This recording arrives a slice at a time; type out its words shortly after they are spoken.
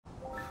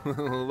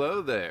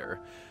Hello there.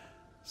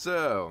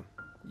 So,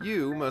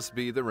 you must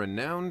be the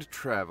renowned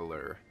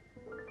traveler.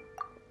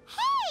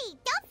 Hey,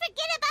 don't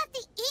forget about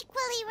the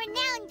equally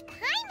renowned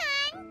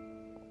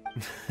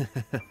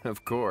Paimon!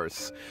 Of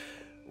course.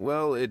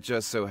 Well, it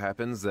just so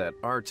happens that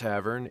our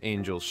tavern,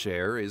 Angel's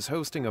Share, is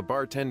hosting a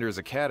Bartender's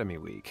Academy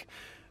Week.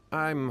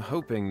 I'm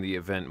hoping the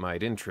event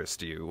might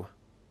interest you.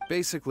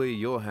 Basically,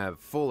 you'll have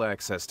full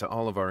access to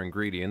all of our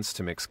ingredients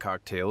to mix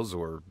cocktails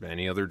or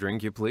any other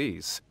drink you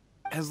please.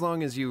 As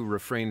long as you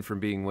refrain from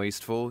being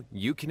wasteful,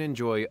 you can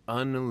enjoy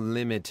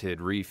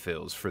unlimited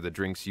refills for the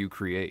drinks you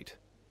create.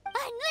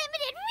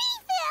 Unlimited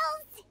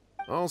refills!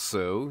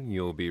 Also,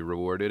 you'll be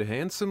rewarded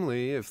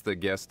handsomely if the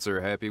guests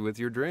are happy with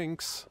your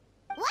drinks.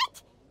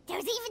 What?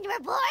 There's even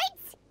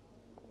rewards?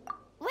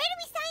 Where do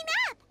we sign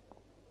up?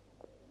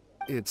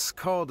 It's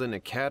called an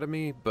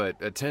academy, but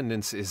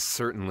attendance is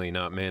certainly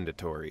not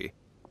mandatory.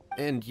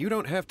 And you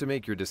don't have to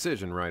make your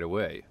decision right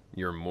away.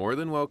 You're more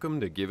than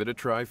welcome to give it a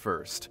try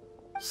first.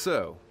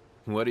 So,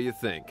 what do you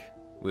think?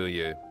 Will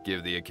you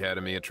give the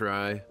academy a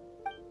try?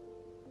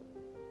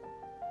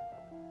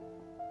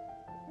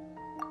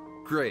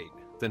 Great,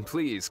 then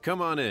please come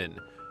on in.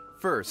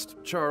 First,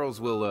 Charles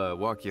will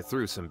walk you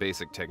through some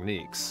basic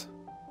techniques.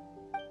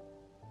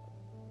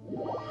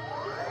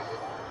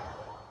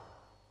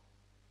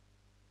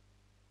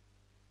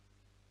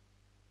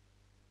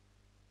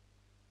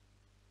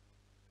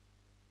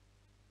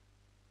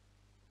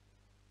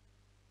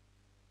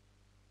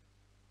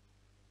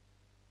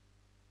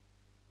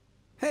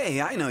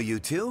 Hey, I know you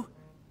two.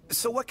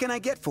 So what can I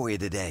get for you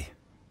today?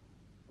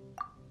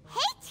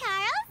 Hey,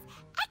 Charles!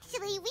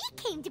 Actually, we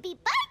came to be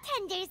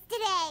bartenders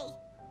today!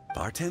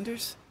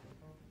 Bartenders?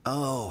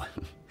 Oh,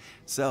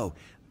 so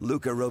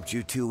Luca roped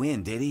you two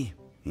in, did he?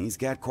 He's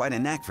got quite a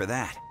knack for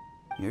that.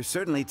 You're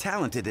certainly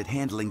talented at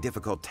handling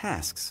difficult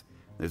tasks.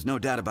 There's no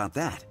doubt about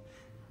that.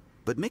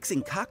 But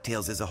mixing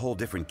cocktails is a whole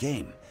different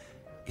game.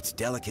 It's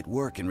delicate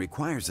work and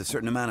requires a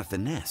certain amount of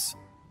finesse.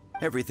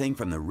 Everything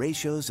from the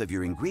ratios of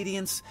your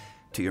ingredients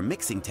to your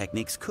mixing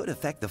techniques could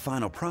affect the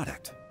final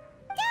product.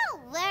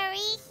 Don't worry,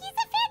 he's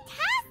a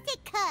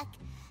fantastic cook!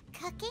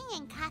 Cooking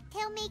and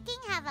cocktail making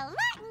have a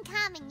lot in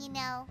common, you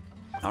know.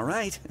 All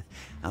right,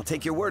 I'll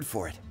take your word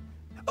for it.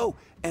 Oh,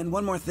 and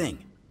one more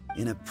thing.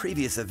 In a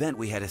previous event,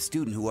 we had a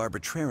student who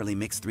arbitrarily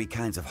mixed 3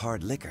 kinds of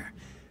hard liquor.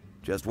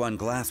 Just one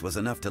glass was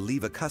enough to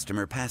leave a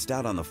customer passed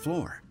out on the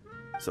floor.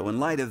 So in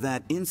light of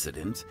that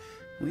incident,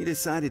 we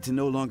decided to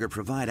no longer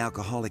provide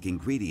alcoholic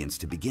ingredients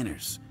to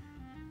beginners.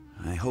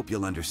 I hope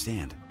you'll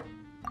understand.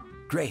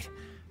 Great.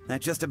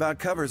 That just about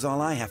covers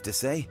all I have to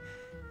say.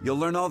 You'll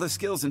learn all the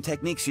skills and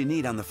techniques you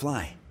need on the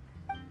fly.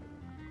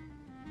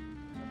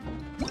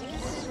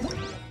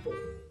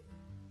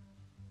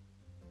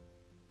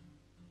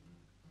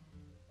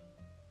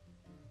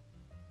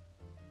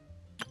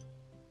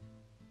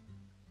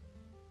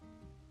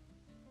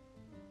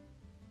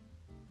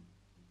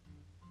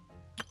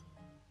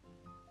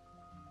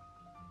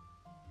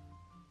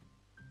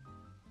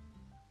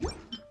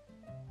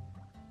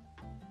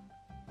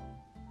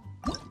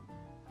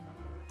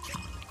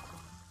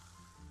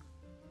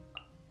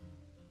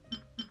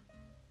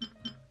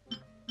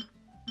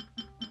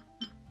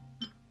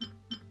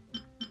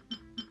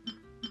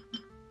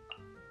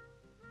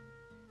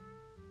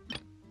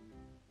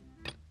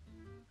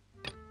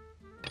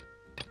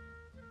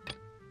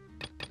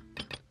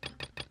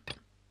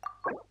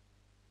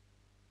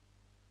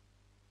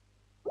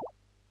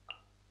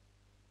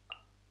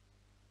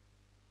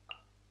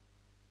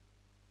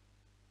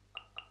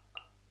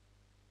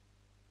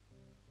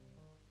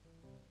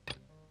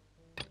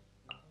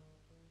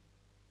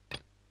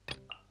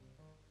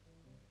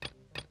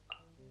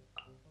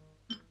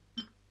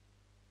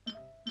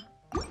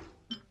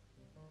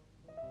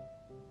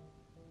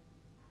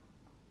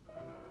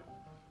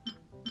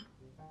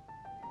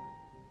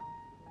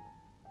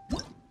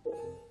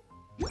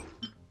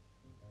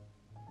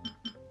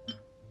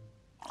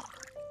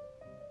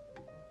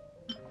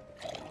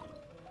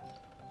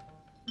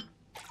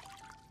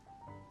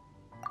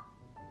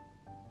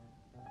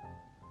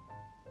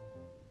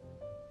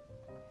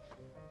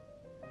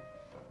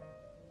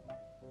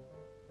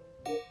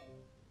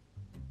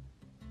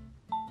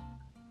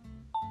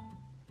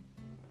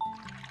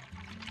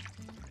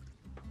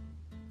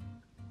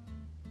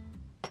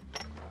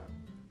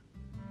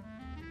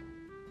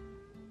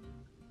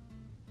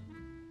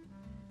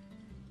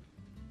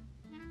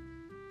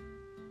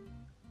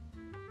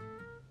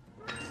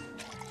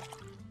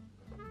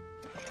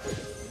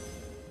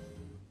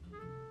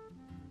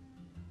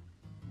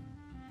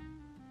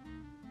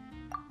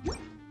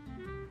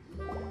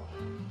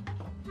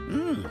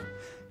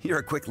 You're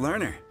a quick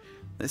learner.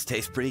 This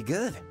tastes pretty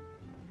good.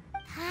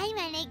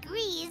 Paimon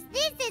agrees,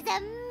 this is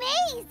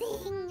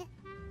amazing!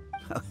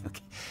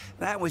 Okay.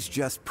 That was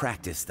just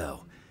practice,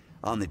 though.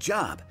 On the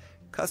job,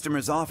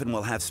 customers often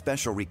will have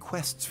special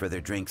requests for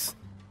their drinks.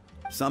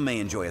 Some may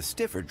enjoy a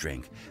stiffer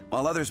drink,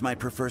 while others might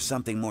prefer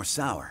something more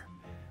sour.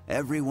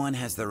 Everyone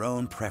has their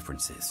own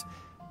preferences.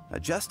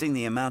 Adjusting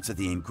the amounts of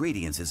the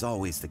ingredients is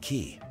always the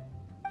key.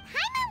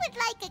 Paimon would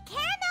like a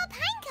caramel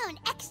pine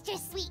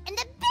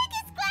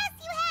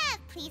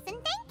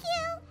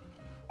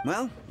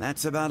Well,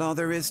 that's about all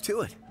there is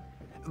to it.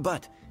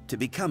 But to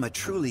become a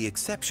truly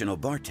exceptional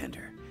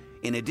bartender,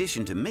 in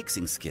addition to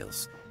mixing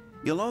skills,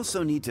 you'll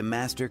also need to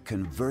master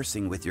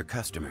conversing with your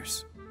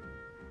customers.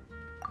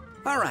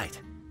 All right.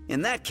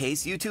 In that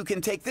case, you two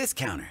can take this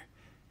counter.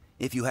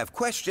 If you have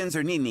questions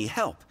or need any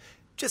help,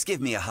 just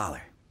give me a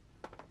holler.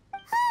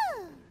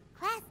 Whew,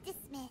 class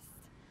dismissed.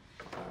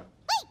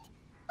 Wait!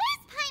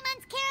 Where's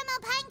Paimon's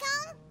caramel pine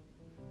cone?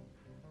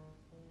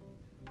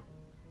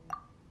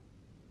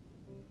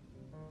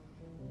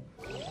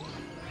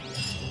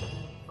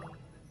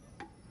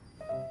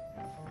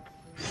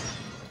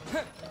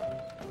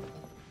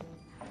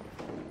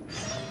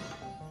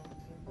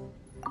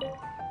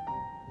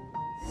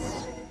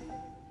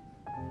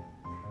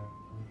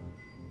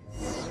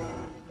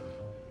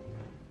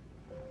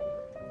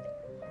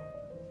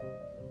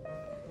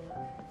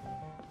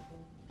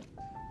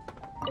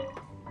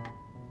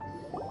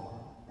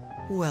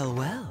 Well,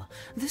 well,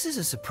 this is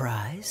a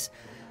surprise.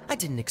 I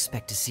didn't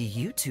expect to see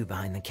you two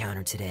behind the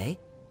counter today.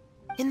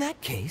 In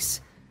that case,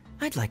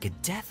 I'd like a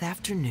death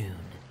afternoon.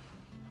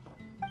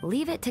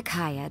 Leave it to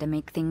Kaya to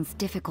make things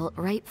difficult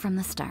right from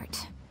the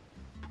start.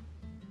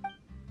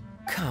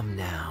 Come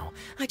now,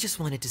 I just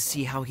wanted to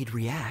see how he'd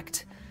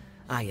react.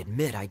 I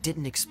admit I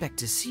didn't expect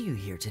to see you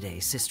here today,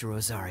 Sister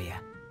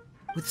Rosaria.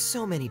 With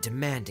so many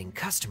demanding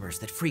customers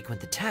that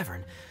frequent the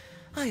tavern,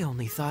 I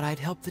only thought I'd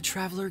help the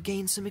traveler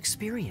gain some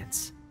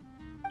experience.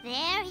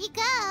 There he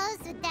goes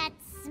with that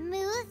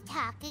smooth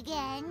talk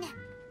again.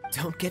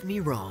 Don't get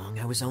me wrong,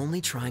 I was only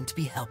trying to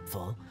be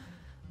helpful.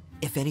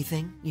 If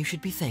anything, you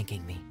should be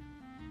thanking me.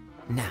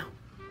 Now,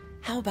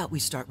 how about we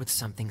start with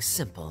something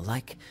simple,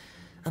 like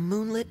a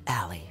moonlit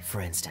alley,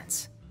 for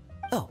instance?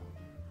 Oh,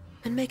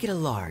 and make it a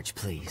large,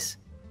 please.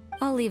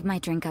 I'll leave my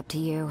drink up to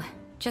you.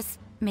 Just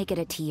make it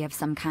a tea of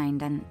some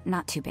kind and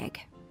not too big.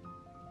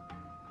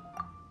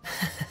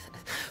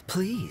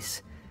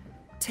 Please,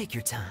 take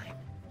your time.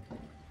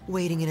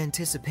 Waiting in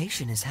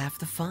anticipation is half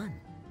the fun.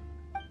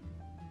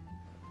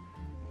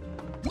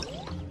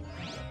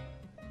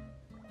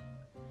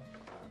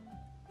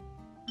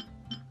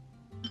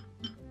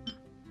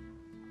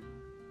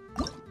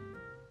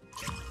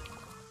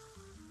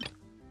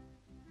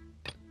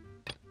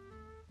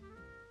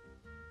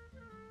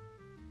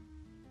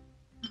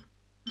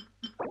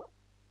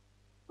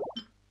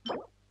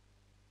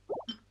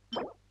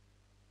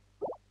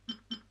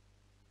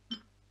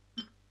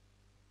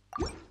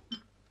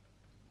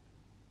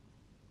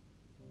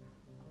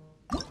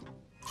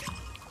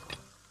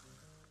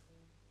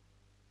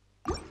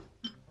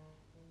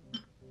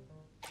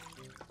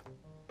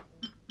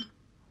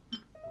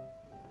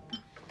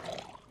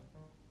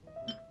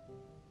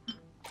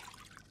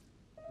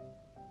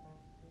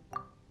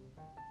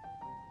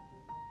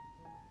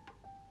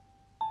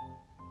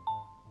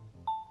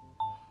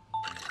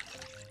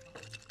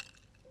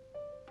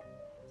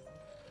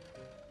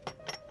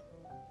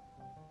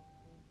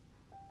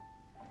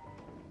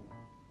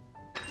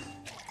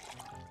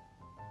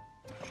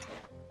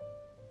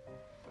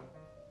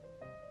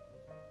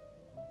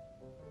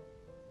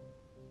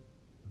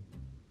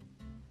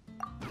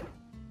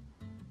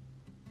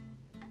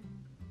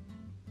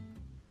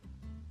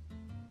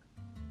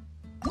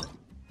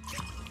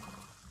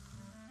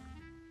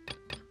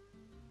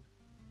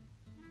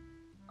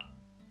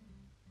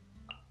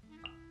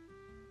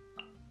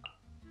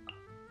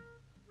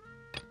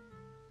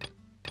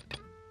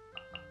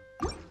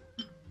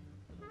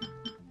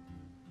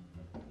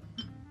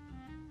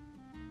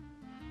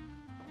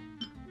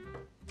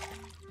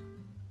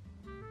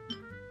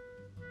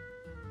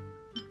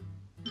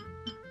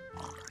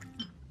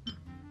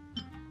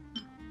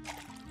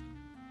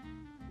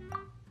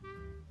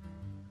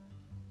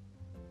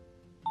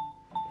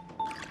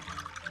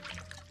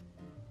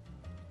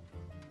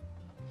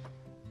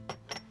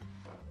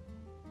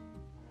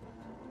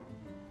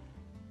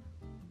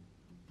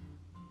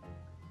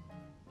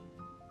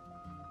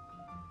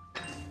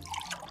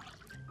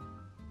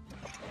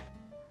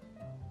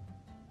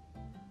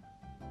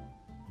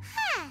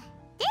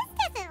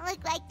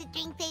 Look like the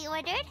drink they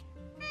ordered.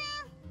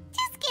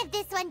 Just give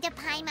this one to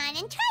Paimon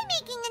and try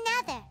making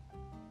another.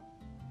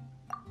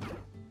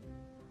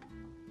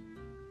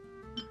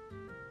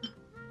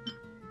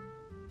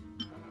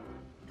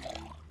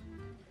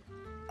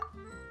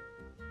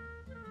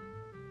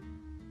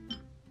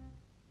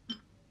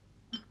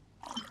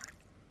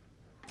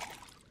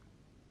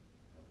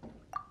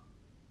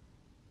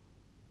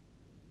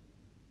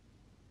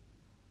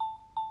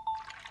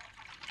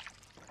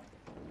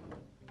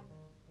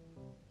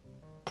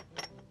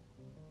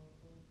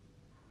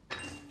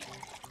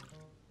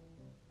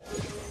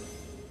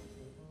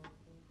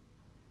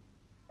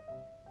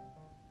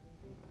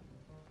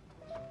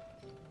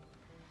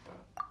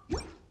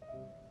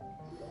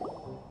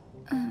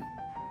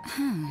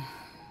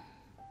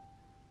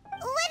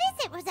 What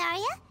is it,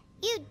 Rosaria?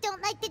 You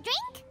don't like the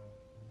drink?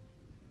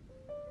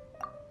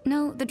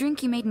 No, the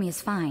drink you made me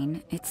is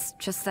fine. It's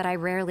just that I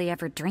rarely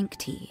ever drink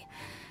tea.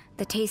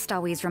 The taste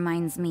always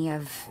reminds me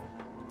of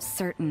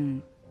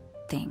certain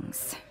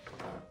things.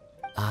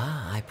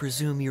 Ah, I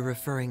presume you're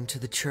referring to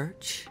the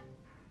church?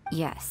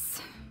 Yes.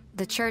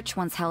 The church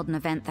once held an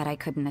event that I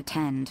couldn't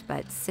attend,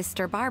 but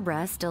Sister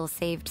Barbara still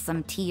saved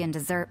some tea and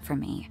dessert for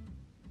me.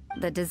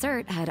 The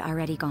dessert had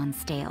already gone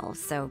stale,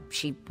 so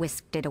she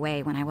whisked it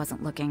away when I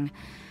wasn't looking.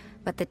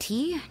 But the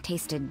tea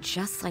tasted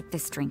just like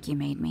this drink you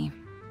made me.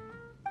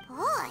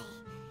 Boy,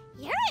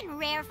 you're in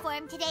rare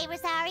form today,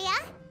 Rosaria.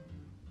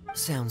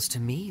 Sounds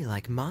to me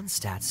like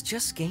Mondstadt's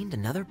just gained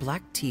another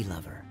black tea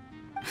lover.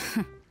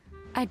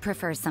 I'd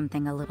prefer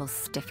something a little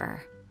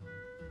stiffer.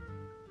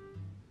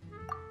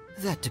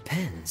 That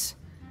depends.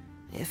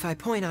 If I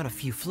point out a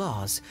few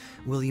flaws,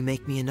 will you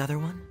make me another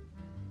one?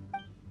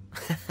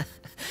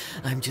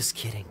 I'm just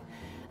kidding.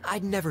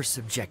 I'd never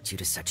subject you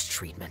to such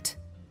treatment.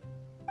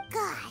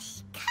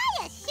 Gosh,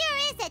 Kaya sure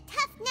is a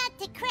tough nut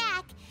to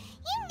crack.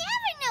 You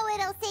never know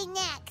what he'll say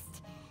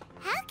next.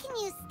 How can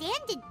you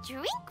stand to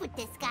drink with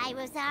this guy,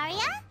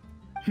 Rosaria?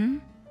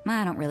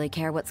 I don't really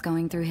care what's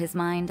going through his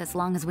mind as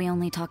long as we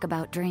only talk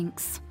about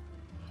drinks.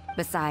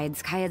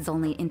 Besides, Kayad's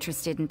only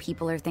interested in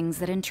people or things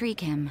that intrigue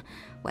him,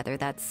 whether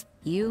that's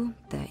you,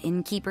 the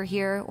innkeeper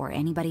here, or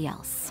anybody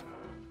else.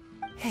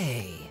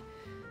 Hey,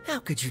 how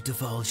could you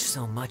divulge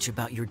so much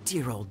about your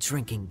dear old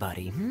drinking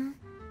buddy,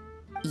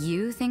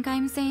 You think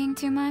I'm saying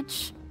too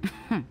much?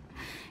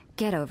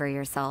 Get over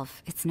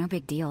yourself. It's no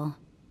big deal.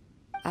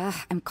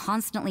 I'm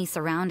constantly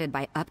surrounded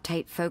by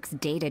uptight folks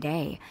day to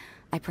day.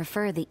 I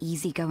prefer the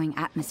easygoing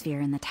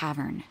atmosphere in the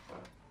tavern.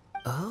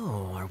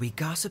 Oh, are we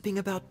gossiping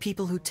about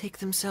people who take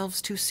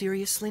themselves too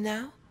seriously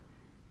now?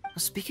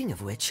 Speaking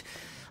of which,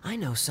 I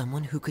know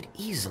someone who could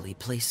easily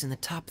place in the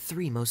top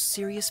 3 most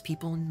serious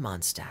people in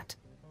Mondstadt.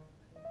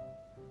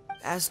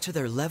 As to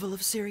their level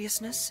of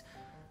seriousness,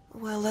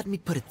 well, let me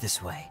put it this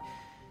way.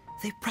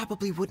 They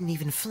probably wouldn't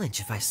even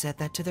flinch if I said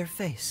that to their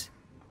face.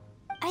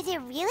 Are there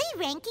really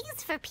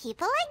rankings for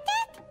people like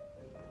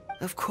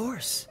that? Of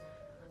course.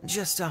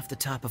 Just off the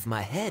top of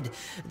my head,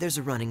 there's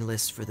a running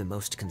list for the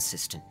most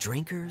consistent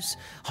drinkers,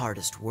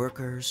 hardest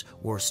workers,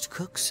 worst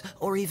cooks,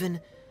 or even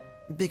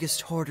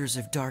biggest hoarders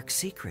of dark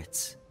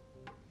secrets.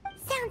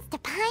 Sounds to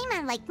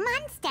Paimon like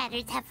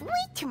Mondstadters have way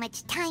too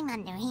much time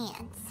on their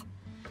hands.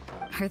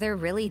 Are there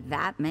really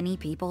that many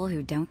people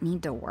who don't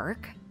need to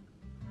work?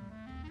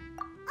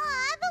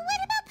 Aw, but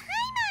what about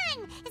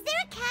Paimon? Is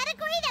there a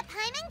category that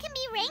Paimon can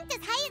be ranked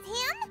as high as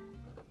him?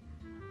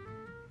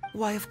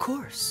 Why, of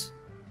course.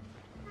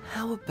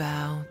 How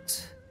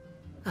about...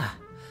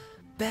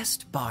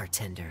 best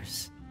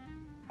bartenders.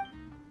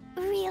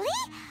 Really?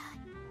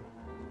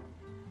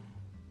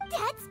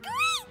 That's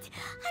great!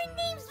 Our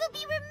names will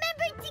be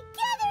remembered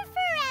together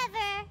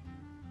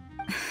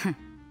forever!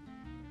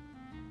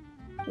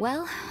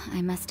 Well,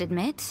 I must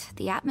admit,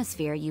 the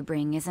atmosphere you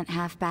bring isn't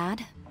half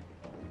bad.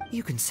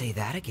 You can say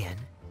that again.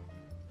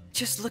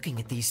 Just looking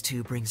at these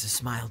two brings a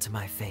smile to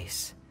my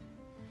face.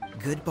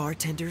 Good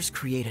bartenders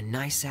create a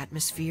nice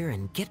atmosphere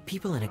and get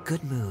people in a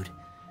good mood.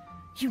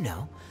 You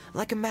know,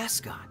 like a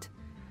mascot.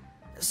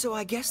 So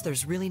I guess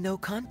there's really no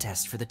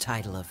contest for the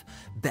title of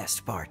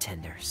Best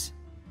Bartenders.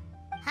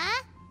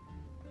 Huh?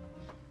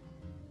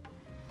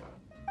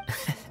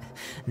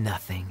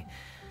 Nothing.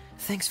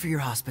 Thanks for your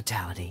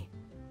hospitality.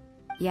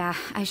 Yeah,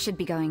 I should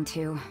be going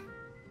too.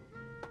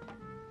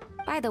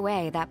 By the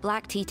way, that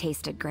black tea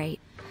tasted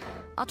great.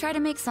 I'll try to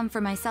make some for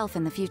myself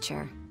in the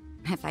future.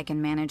 If I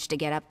can manage to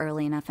get up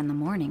early enough in the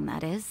morning,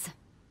 that is.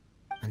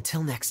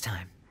 Until next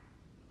time.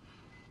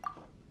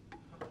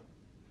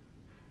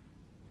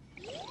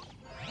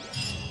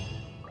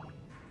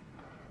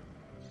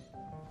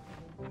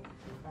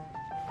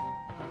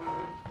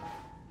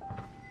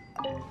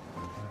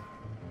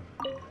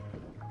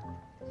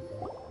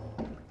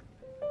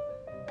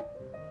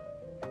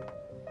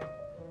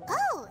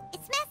 Oh,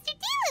 it's Master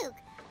Diluc!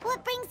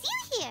 What brings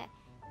you here?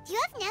 Do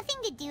you have nothing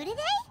to do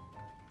today?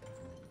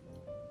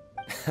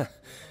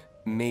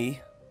 Me?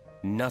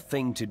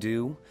 Nothing to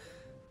do?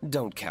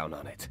 Don't count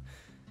on it.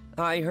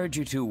 I heard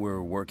you two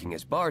were working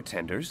as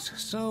bartenders,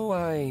 so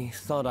I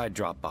thought I'd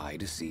drop by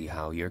to see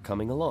how you're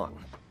coming along.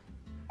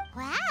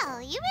 Wow,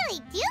 you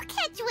really do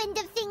catch wind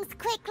of things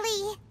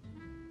quickly.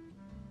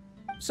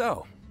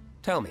 So,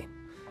 tell me,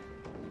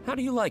 how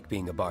do you like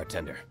being a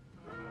bartender?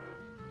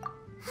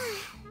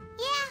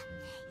 Yeah,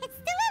 it's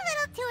still a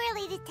little too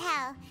early to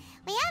tell.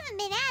 We haven't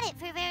been at it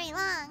for very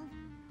long.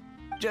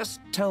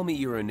 Just tell me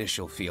your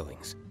initial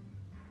feelings.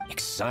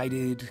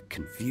 Excited,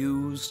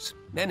 confused,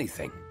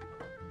 anything.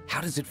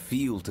 How does it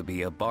feel to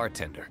be a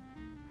bartender?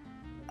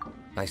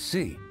 I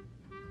see.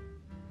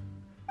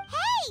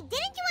 Hey, didn't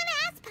you want to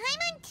ask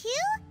Paimon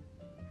too?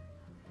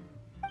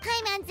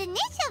 Paimon's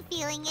initial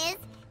feeling is,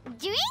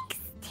 drinks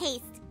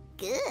taste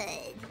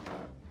good.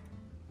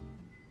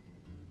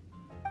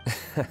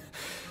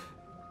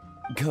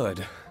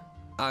 Good.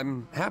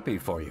 I'm happy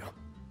for you.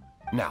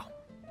 Now,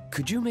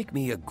 could you make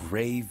me a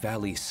Gray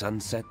Valley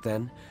sunset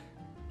then?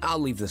 I'll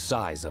leave the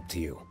size up to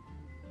you.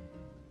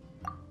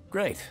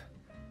 Great.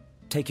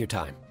 Take your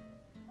time.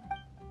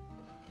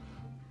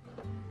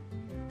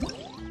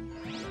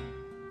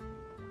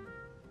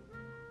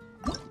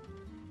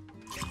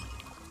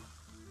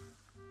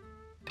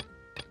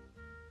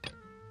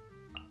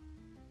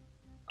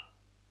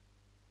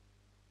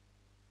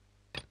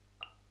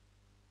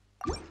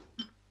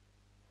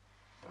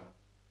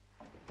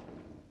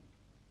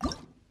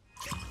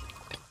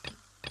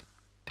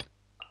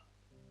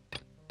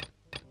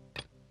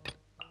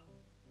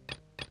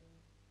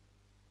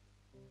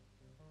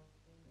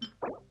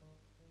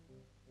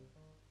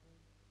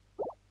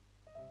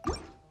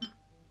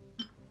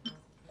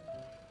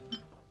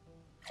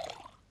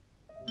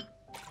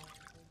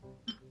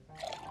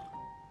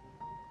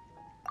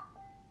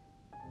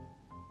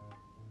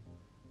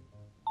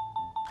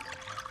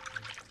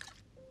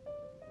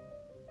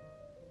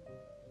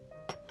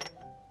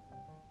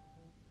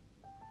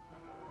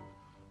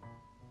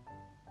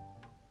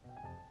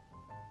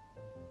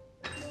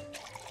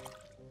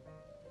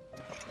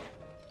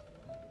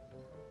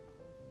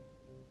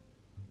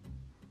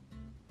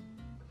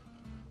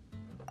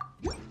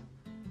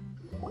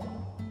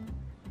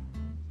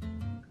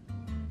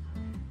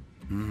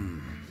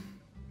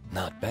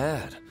 Not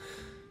bad.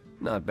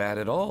 Not bad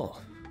at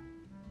all.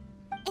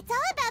 It's all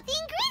about the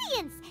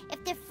ingredients.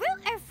 If the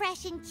fruit are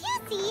fresh and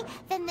juicy,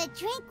 then the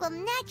drink will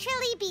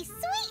naturally be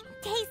sweet and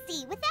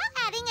tasty without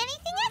adding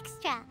anything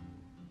extra.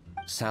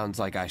 Sounds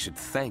like I should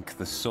thank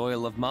the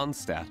soil of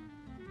Mondstadt.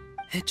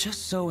 It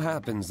just so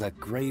happens that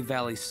Grey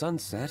Valley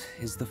Sunset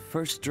is the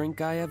first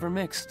drink I ever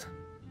mixed.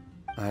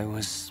 I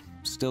was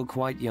still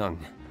quite young.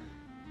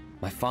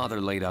 My father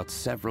laid out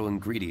several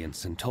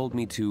ingredients and told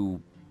me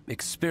to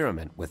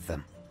experiment with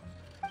them.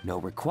 No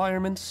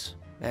requirements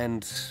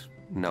and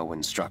no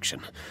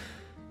instruction.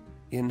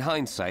 In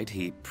hindsight,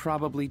 he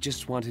probably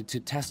just wanted to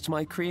test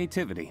my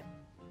creativity.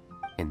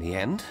 In the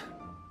end,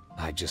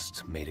 I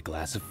just made a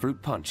glass of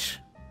fruit punch.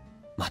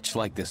 Much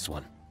like this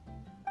one.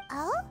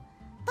 Oh?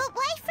 But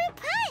why fruit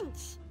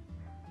punch?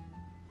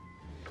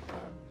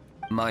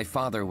 My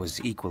father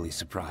was equally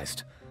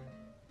surprised.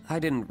 I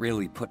didn't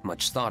really put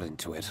much thought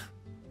into it.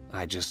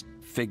 I just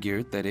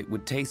figured that it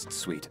would taste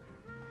sweet.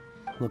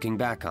 Looking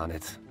back on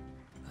it,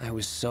 I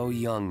was so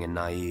young and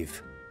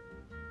naive.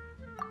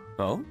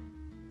 Oh?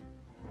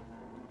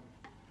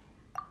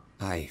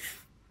 I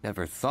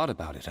never thought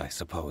about it, I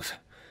suppose.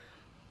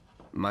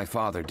 My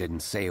father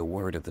didn't say a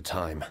word at the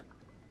time,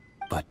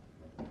 but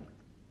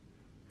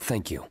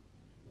thank you.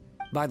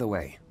 By the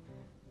way,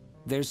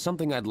 there's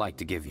something I'd like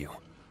to give you.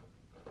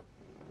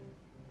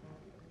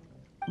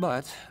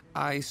 But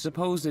I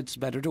suppose it's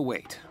better to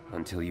wait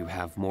until you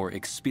have more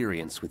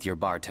experience with your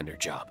bartender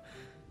job.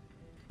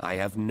 I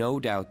have no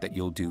doubt that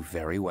you'll do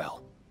very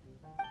well.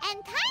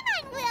 And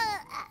Paimon will,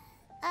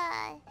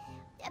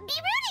 be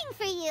rooting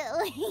for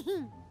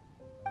you.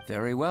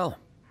 Very well.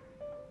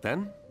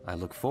 Then, I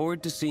look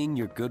forward to seeing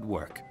your good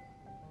work.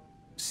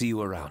 See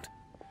you around.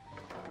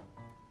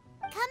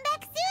 Come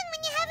back soon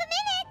when you have a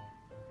minute.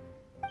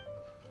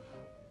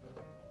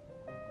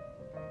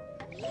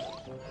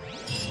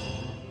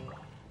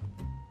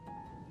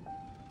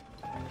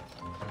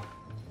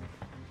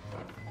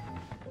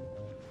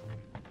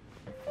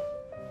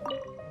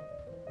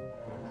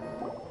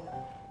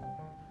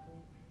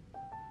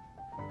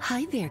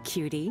 Hi there,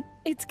 cutie.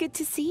 It's good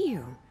to see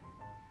you.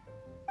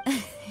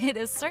 It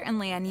is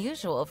certainly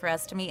unusual for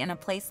us to meet in a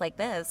place like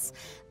this,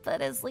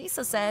 but as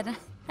Lisa said,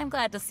 I'm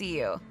glad to see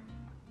you.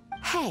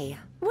 Hey,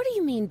 what do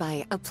you mean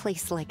by a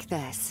place like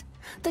this?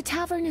 The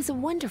tavern is a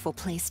wonderful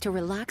place to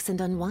relax and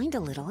unwind a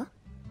little.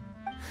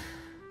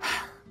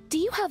 Do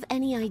you have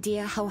any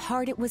idea how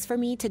hard it was for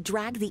me to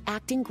drag the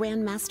acting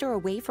grandmaster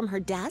away from her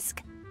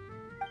desk?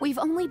 We've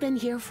only been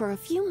here for a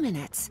few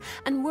minutes,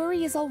 and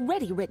worry is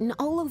already written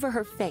all over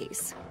her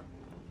face.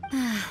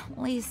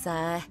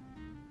 Lisa...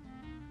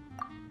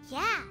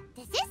 Yeah,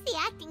 this is the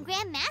acting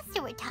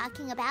grandmaster we're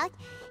talking about.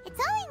 It's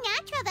only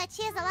natural that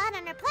she has a lot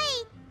on her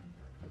plate.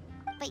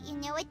 But you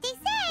know what they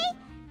say,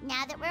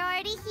 now that we're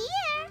already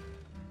here.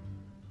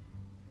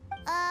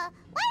 Why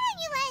don't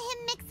you let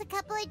him mix a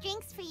couple of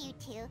drinks for you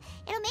two?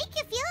 It'll make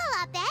you feel a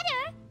lot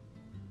better.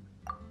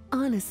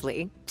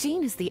 Honestly,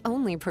 Jean is the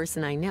only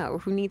person I know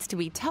who needs to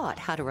be taught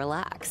how to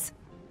relax.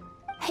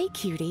 Hey,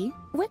 cutie,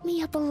 whip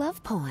me up a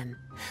love poem.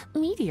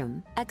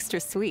 Medium,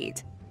 extra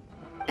sweet.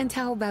 And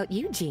how about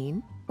you,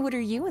 Jean? What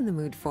are you in the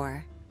mood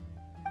for?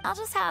 I'll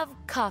just have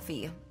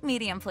coffee.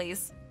 Medium,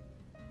 please.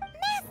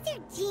 Master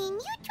Jean,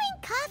 you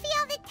drink coffee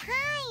all the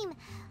time.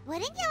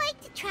 Wouldn't you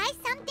like to try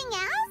something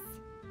else?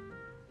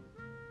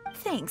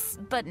 Thanks,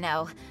 but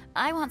no.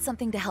 I want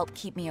something to help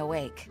keep me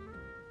awake.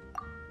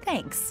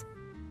 Thanks.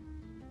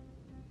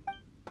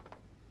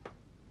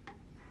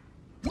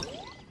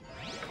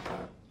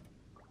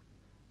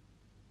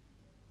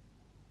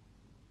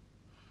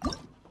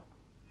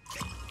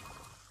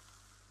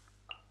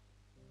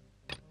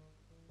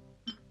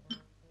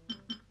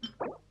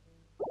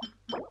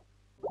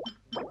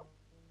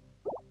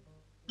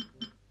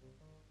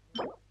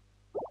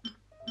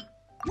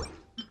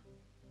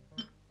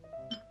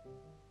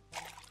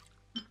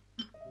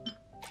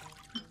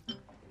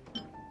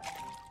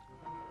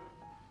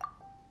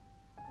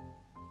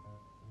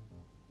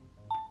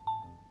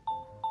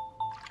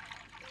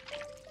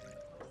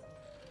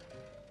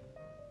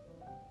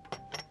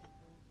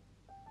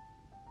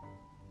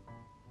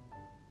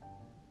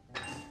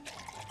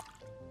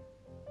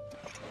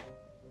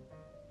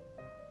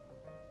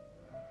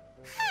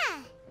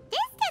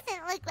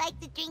 Look like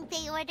the drink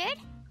they ordered.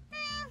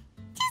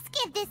 Just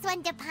give this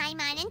one to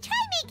Paimon and try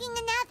making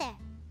another.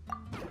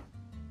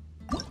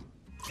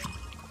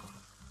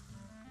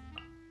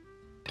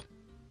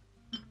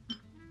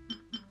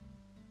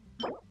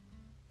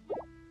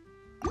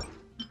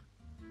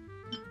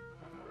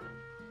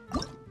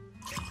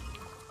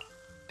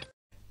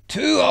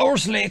 Two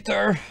hours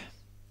later.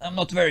 I'm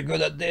not very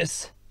good at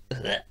this.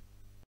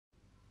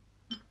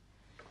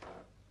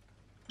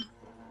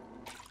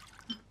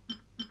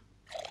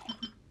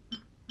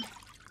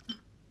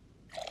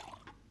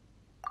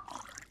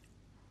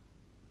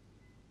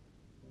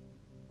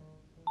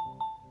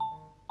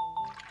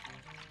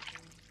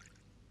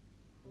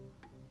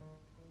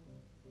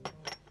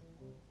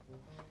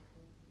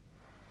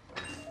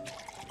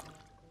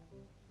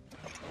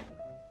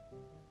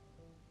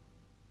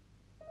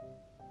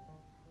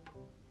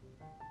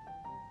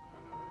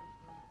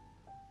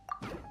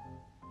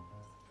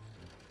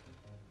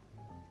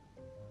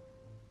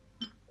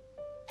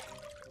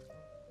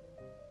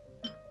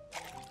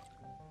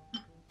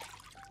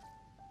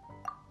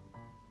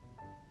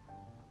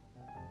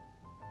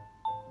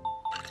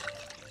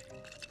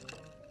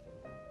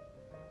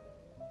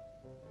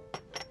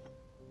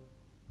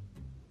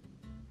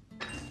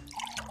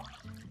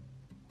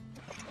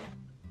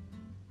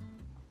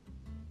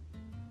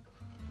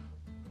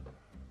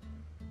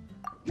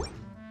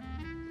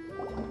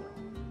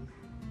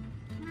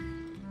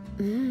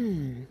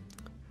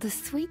 The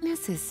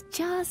sweetness is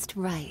just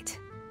right.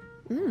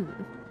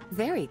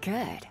 Very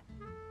good.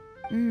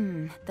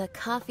 The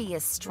coffee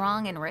is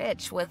strong and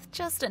rich with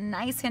just a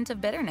nice hint of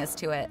bitterness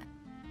to it.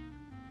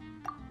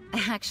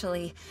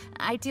 Actually,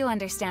 I do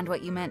understand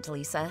what you meant,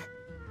 Lisa.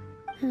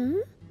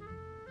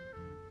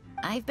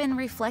 I've been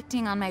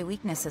reflecting on my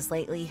weaknesses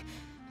lately.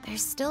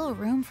 There's still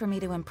room for me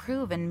to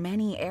improve in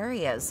many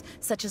areas,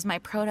 such as my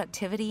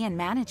productivity and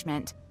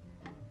management.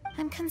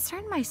 I'm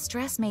concerned my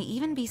stress may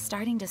even be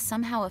starting to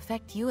somehow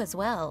affect you as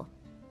well.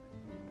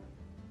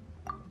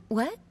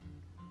 What?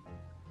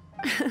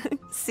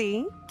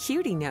 See?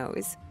 Cutie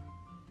knows.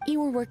 You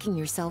were working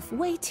yourself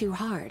way too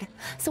hard,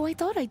 so I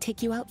thought I'd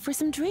take you out for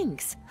some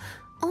drinks.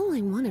 All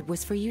I wanted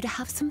was for you to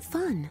have some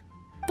fun.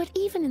 But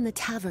even in the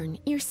tavern,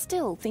 you're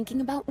still thinking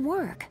about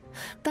work.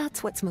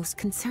 That's what's most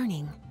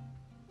concerning.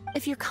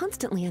 If you're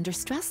constantly under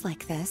stress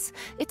like this,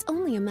 it's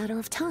only a matter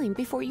of time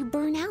before you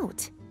burn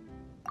out.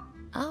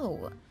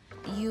 Oh,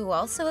 you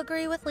also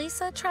agree with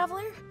Lisa,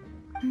 Traveler?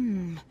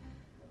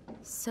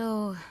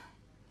 So,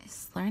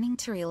 is learning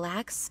to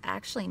relax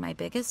actually my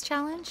biggest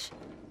challenge?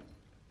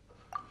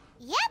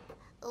 Yep.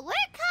 Work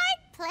hard,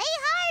 play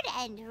hard,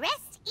 and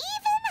rest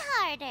even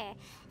harder.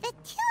 The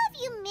two of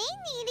you may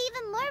need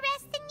even more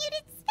rest than you'd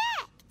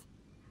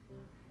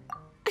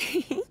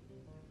expect.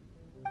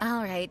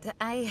 All right,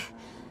 I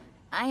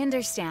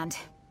understand.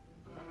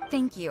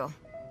 Thank you,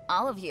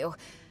 all of you.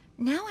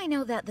 Now I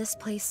know that this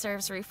place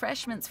serves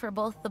refreshments for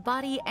both the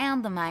body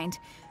and the mind.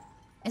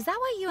 Is that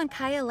why you and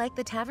Kaya like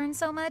the tavern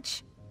so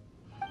much?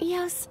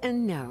 Yes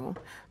and no.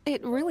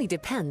 It really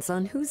depends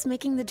on who's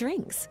making the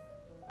drinks.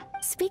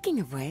 Speaking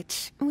of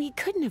which, we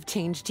couldn't have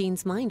changed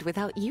Jean's mind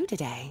without you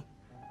today.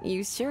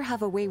 You sure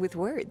have a way with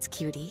words,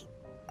 cutie.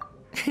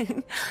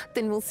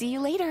 Then we'll see you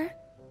later.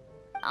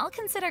 I'll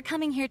consider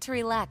coming here to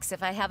relax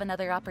if I have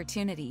another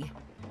opportunity.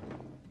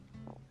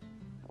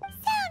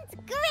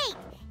 Sounds great.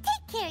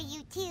 Take care,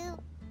 you two.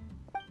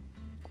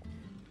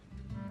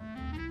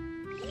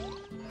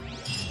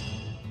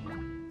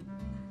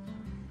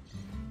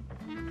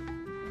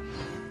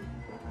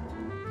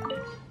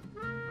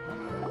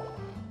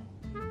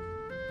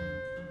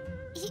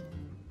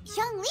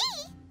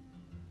 Zhongli?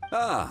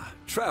 Ah,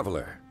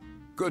 Traveler.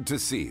 Good to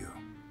see you.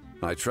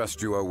 I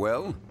trust you are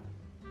well?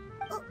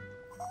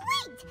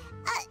 Wait!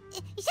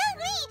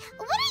 Zhongli,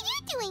 what are you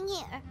doing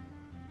here?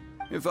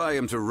 If I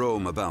am to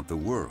roam about the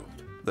world,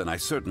 then I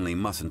certainly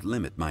mustn't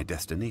limit my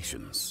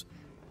destinations.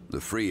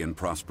 The free and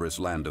prosperous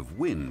land of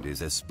Wind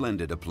is as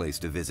splendid a place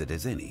to visit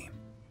as any.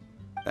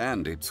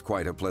 And it's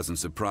quite a pleasant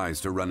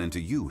surprise to run into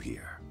you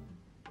here.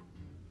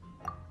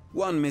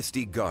 One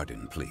misty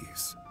garden,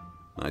 please.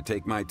 I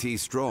take my tea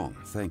strong,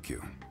 thank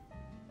you.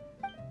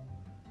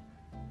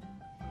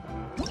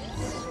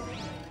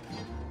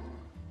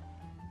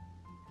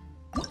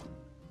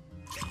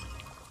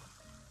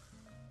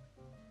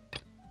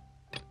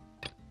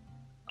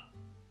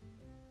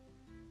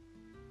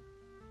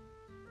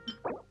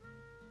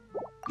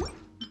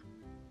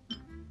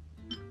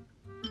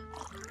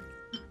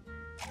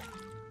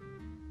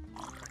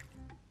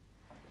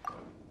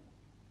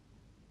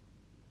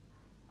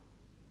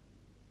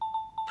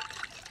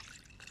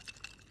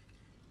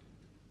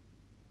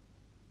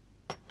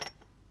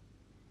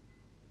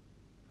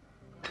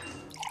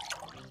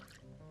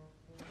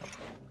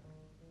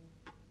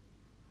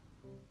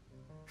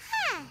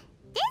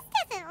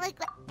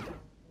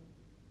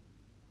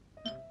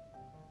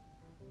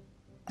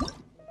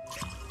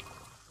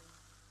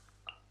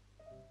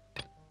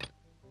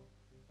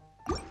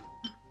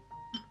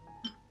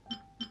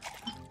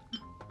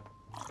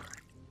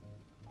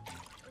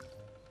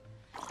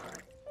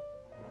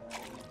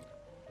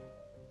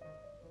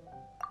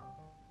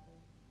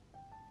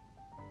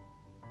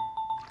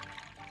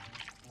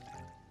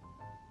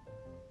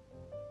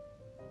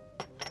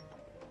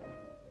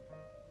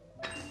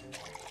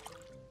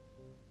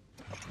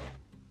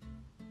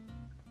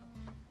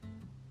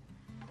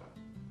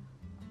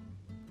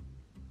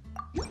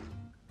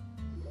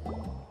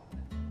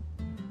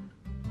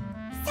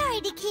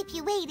 Sorry to keep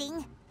you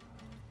waiting.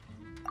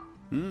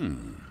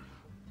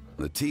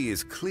 The tea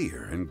is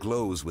clear and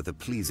glows with a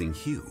pleasing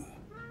hue.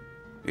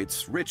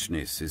 Its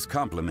richness is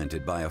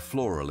complemented by a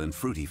floral and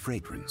fruity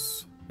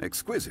fragrance.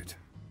 Exquisite.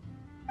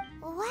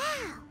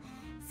 Wow!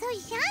 So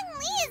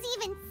Zhongli is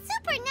even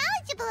super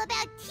knowledgeable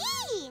about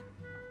tea!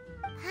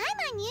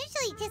 Paimon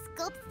usually just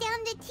gulps down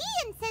the tea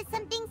and says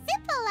something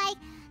simple like,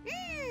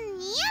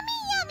 yummy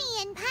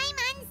yummy in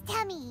Paimon's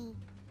tummy.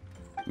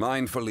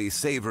 Mindfully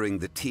savoring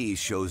the tea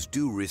shows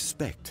due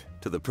respect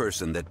to the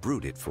person that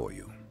brewed it for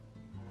you.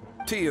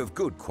 Tea of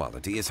good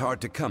quality is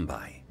hard to come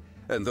by,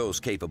 and those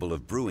capable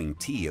of brewing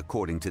tea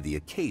according to the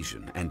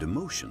occasion and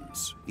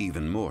emotions,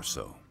 even more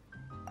so.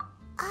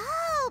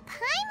 Oh,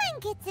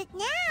 Paimon gets it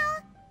now!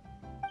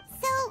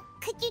 So,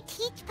 could you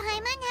teach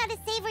Paimon how to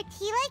savor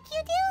tea like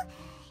you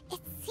do?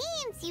 It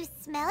seems you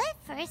smell it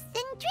first,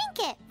 then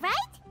drink it,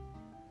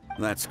 right?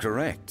 That's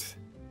correct.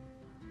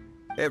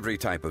 Every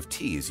type of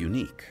tea is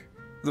unique.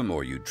 The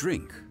more you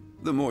drink,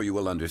 the more you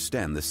will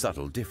understand the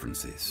subtle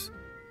differences.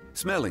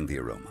 Smelling the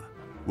aroma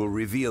will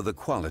reveal the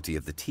quality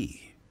of the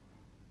tea.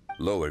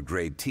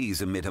 Lower-grade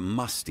teas emit a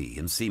musty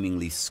and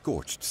seemingly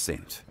scorched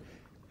scent,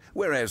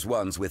 whereas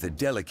ones with a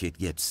delicate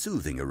yet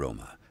soothing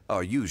aroma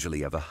are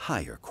usually of a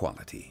higher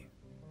quality.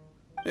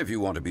 If you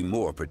want to be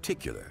more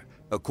particular,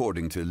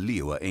 according to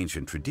Liyue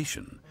ancient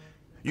tradition,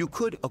 you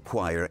could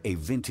acquire a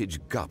vintage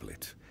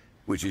goblet,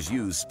 which is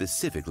used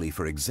specifically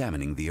for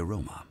examining the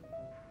aroma.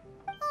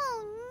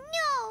 Oh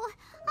no!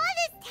 All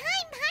this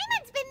time,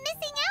 Paimon's been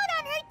missing out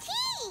on her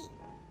tea!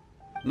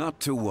 Not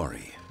to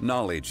worry.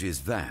 Knowledge is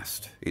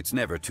vast. It's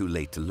never too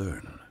late to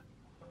learn.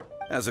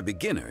 As a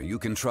beginner, you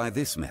can try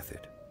this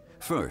method.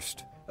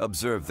 First,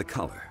 observe the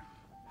color.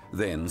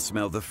 Then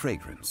smell the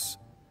fragrance.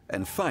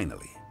 And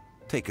finally,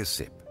 take a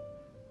sip.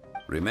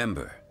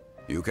 Remember,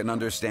 you can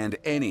understand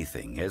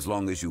anything as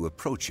long as you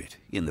approach it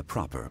in the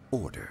proper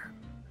order.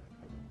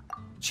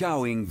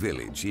 Chaoying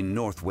Village in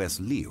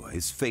northwest Liyue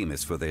is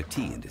famous for their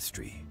tea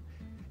industry.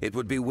 It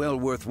would be well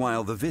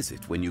worthwhile the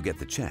visit when you get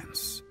the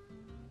chance.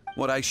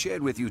 What I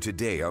shared with you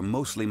today are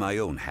mostly my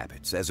own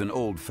habits as an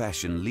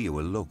old-fashioned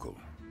Liyue local.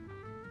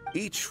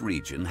 Each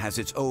region has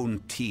its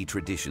own tea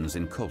traditions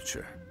and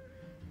culture.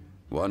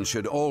 One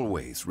should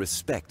always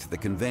respect the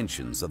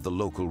conventions of the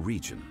local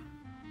region.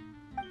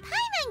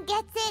 Paimon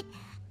gets it,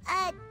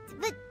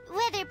 but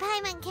whether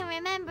Paimon can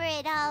remember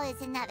it all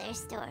is another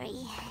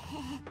story.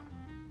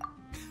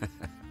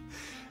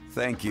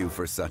 Thank you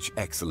for such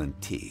excellent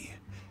tea.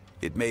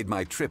 It made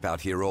my trip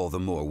out here all the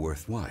more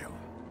worthwhile.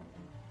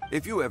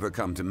 If you ever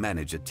come to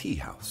manage a tea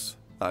house,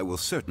 I will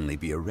certainly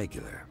be a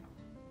regular.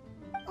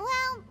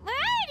 Well, we're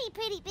already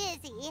pretty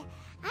busy.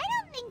 I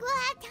don't think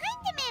we'll have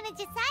time to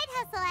manage a side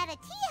hustle at a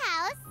tea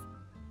house.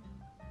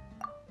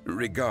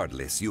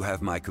 Regardless, you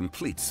have my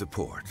complete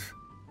support.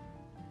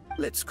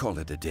 Let's call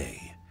it a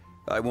day.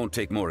 I won't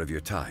take more of your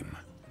time.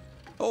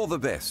 All the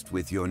best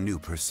with your new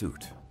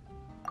pursuit.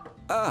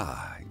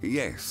 Ah,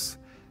 yes.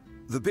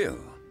 The bill.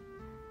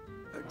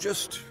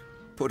 Just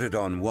put it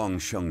on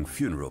Wangsheng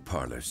Funeral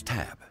Parlor's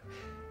tab,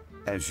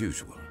 as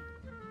usual.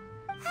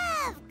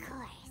 Of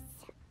course.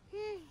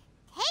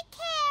 Take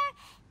care.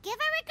 Give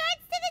our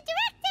regards to the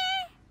director.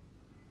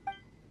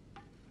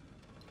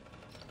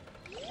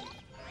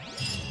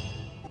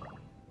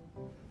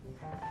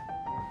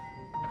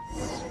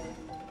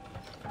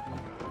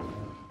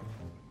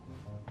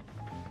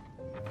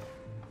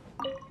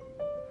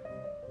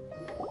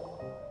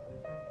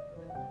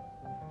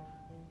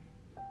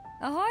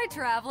 Ahoy,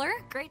 traveler!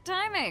 Great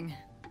timing.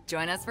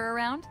 Join us for a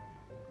round?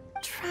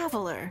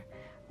 Traveler,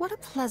 what a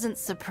pleasant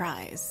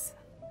surprise.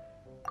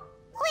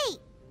 Wait,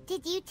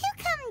 did you two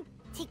come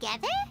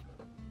together?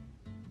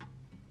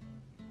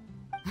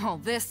 Well,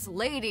 this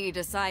lady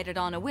decided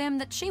on a whim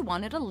that she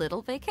wanted a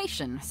little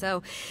vacation,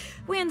 so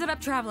we ended up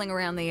traveling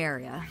around the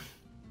area.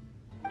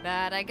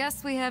 But I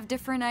guess we have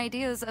different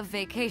ideas of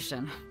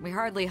vacation. We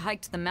hardly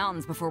hiked the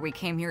mountains before we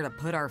came here to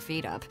put our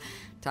feet up.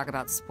 Talk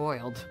about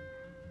spoiled.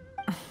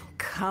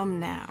 Come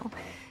now.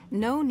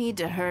 No need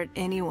to hurt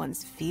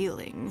anyone's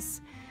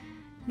feelings.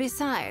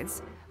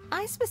 Besides,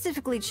 I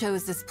specifically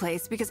chose this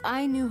place because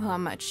I knew how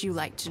much you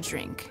like to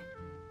drink.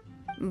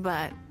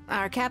 But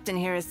our captain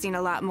here has seen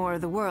a lot more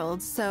of the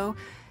world, so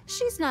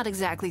she's not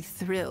exactly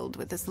thrilled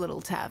with this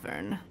little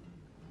tavern.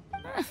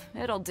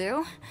 It'll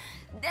do.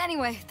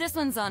 Anyway, this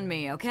one's on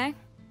me, okay?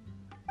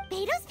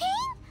 Beto's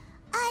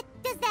paying?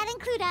 Does that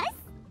include us?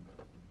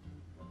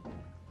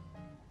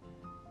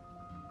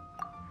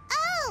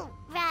 Oh,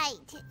 right.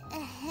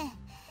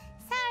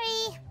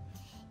 Sorry.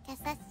 Guess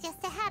that's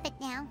just a habit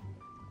now.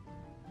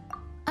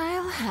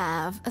 I'll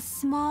have a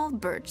small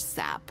birch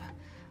sap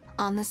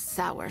on the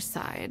sour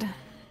side.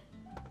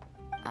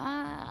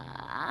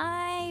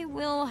 I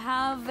will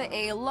have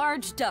a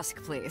large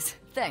dusk, please.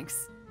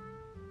 Thanks.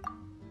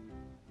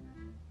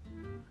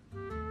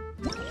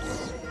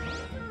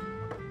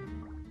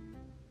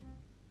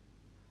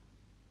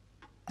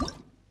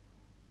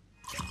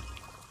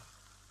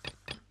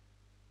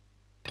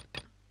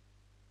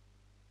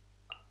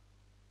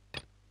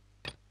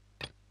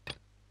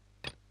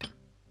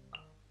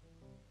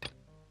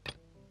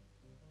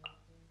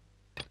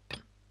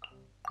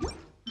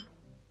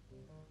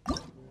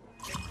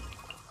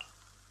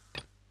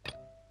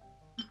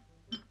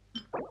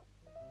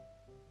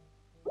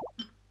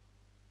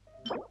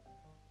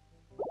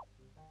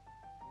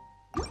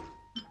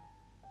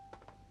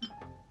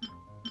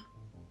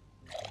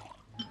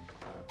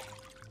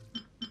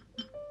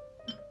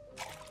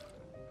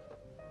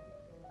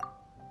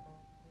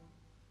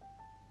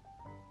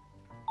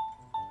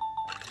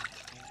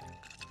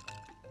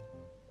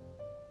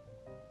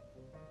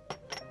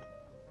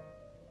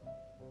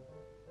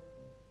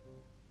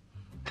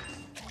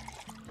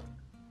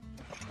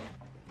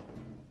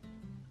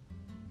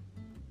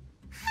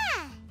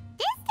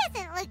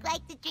 Doesn't look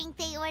like the drink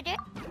they ordered.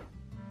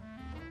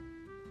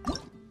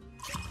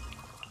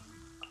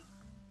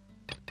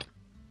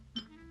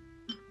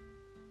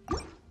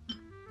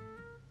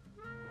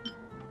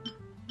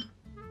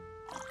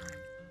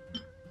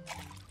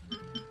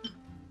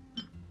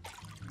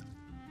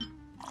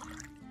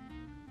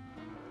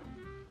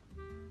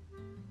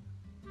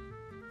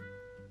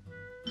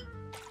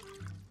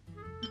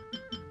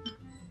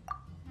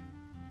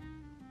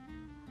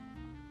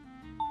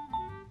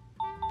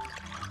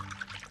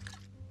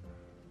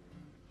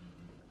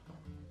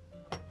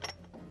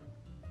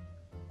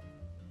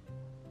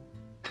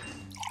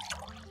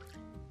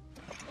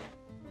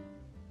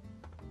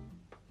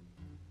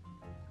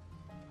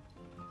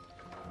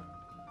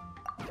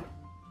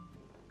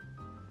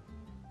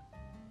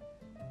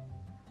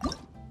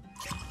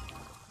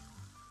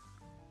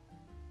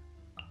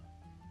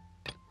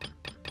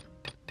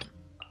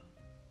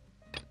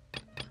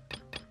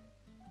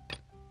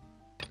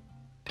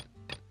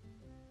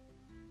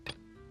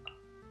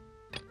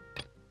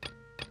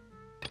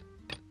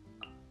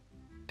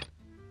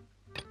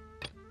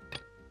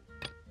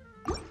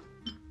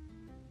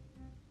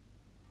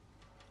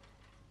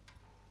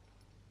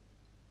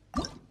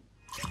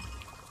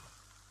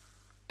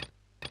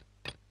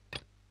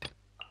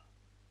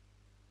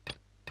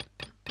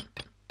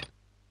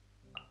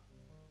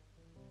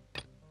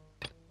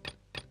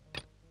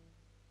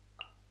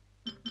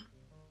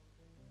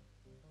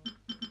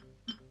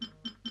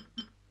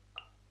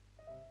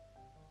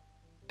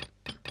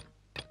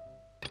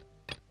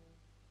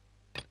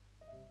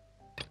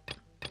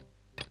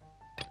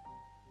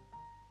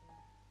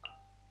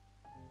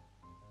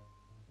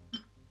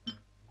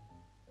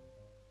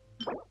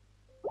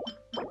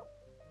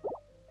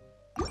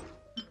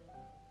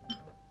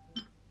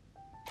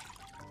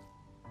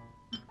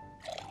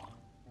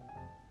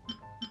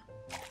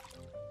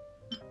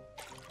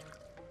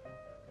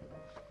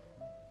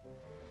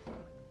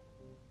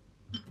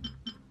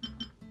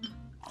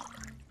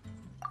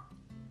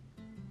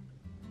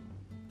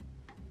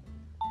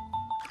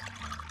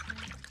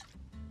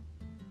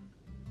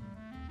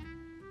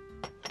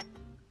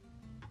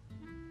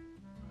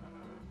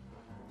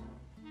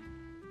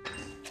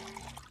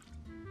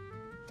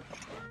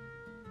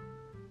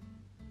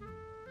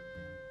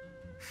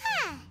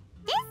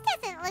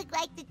 look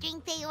like the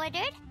drink they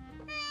ordered.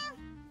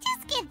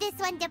 Just give this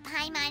one to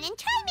Paimon and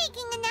try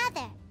making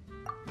another.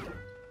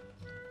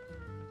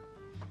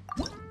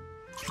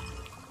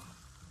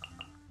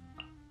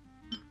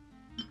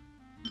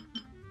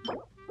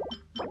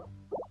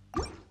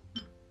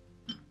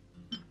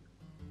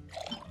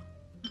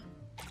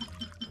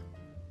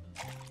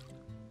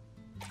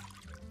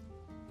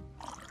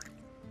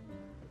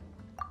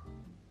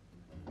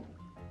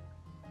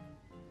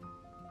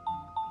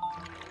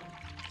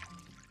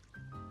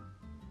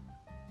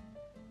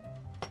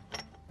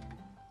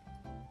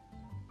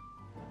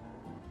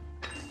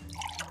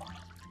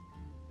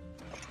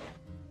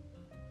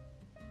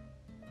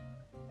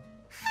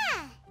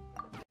 Huh.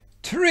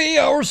 3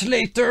 hours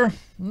later.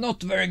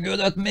 Not very good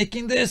at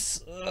making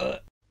this. Well,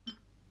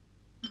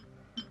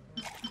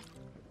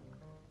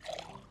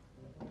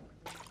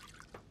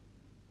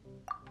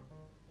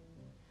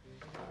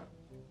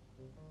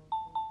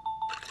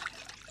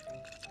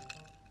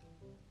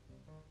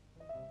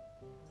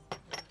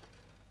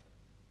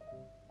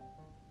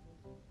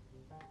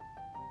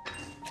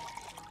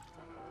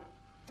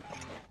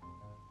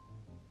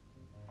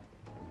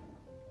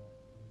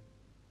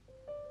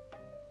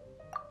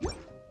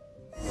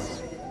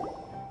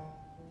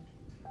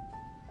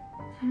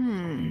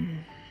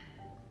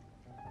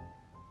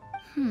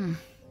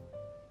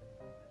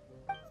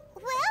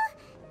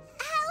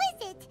 how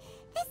is it?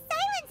 This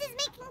silence is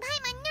making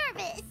Paimon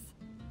nervous.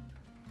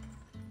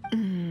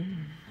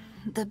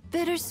 The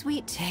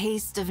bittersweet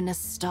taste of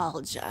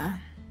nostalgia.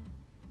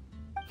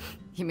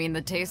 You mean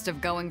the taste of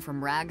going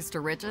from rags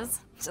to riches?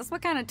 Just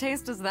what kind of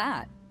taste is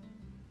that?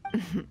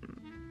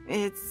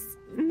 It's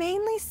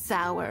mainly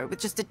sour with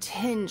just a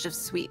tinge of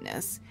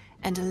sweetness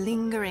and a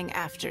lingering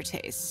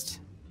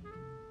aftertaste.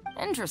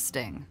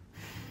 Interesting.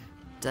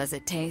 Does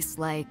it taste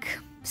like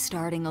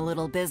starting a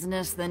little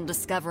business, then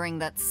discovering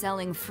that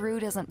selling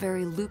fruit isn't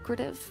very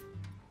lucrative?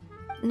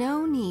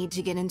 No need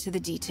to get into the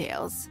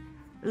details.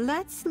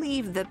 Let's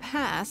leave the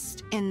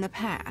past in the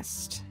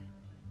past.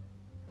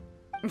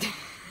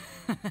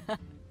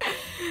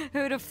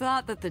 Who'd have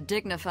thought that the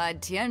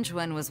dignified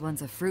Tianquan was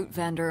once a fruit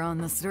vendor on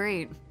the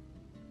street?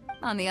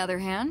 On the other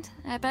hand,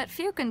 I bet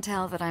few can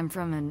tell that I'm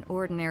from an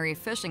ordinary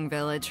fishing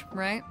village,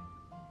 right?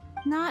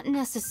 Not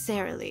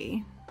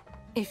necessarily.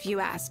 If you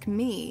ask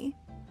me,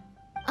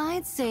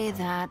 I'd say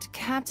that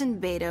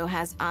Captain Beidou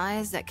has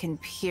eyes that can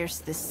pierce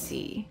the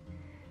sea.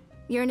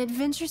 You're an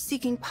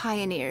adventure-seeking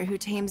pioneer who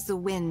tames the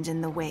wind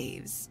and the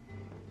waves,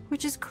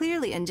 which is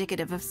clearly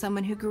indicative of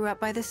someone who grew up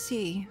by the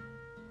sea.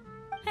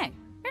 Hey,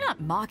 you're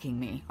not mocking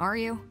me, are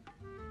you?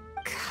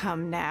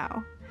 Come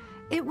now.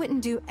 It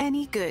wouldn't do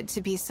any good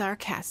to be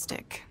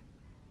sarcastic.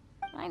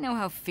 I know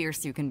how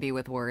fierce you can be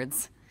with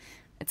words.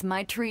 It's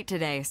my treat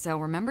today, so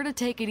remember to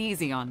take it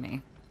easy on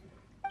me.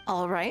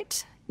 All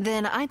right,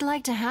 then I'd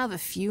like to have a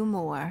few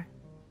more.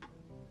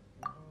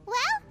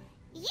 Well,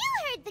 you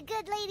heard the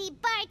good lady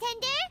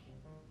bartender.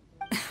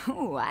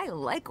 Ooh, I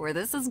like where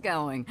this is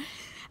going.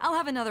 I'll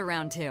have another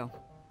round too.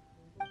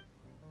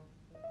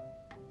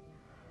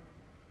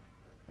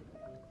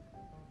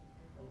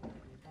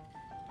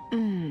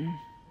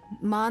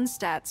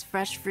 Mondstadt's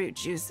fresh fruit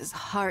juice is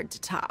hard to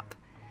top.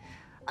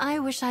 I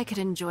wish I could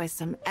enjoy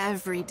some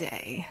every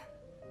day.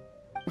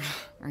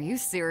 Are you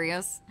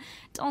serious?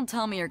 Don't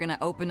tell me you're gonna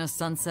open a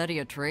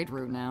Sunsetia trade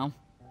route now.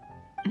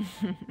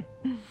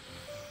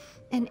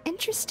 An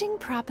interesting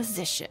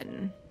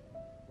proposition.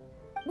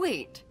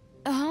 Wait,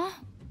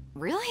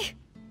 really?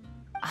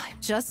 I'm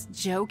just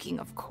joking,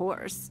 of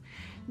course.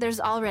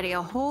 There's already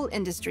a whole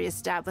industry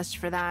established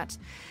for that.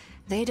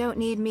 They don't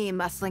need me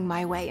muscling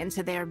my way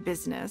into their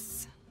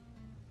business.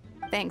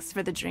 Thanks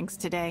for the drinks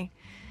today.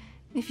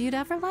 If you'd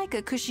ever like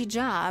a cushy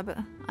job,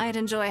 I'd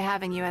enjoy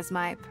having you as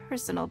my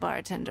personal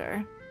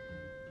bartender.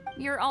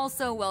 You're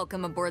also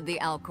welcome aboard the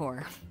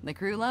Alcor. The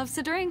crew loves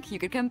to drink. You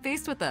could come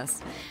feast with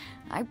us.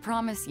 I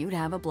promise you'd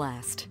have a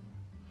blast.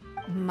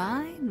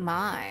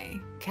 My.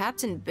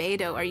 Captain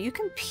Beidou, are you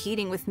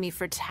competing with me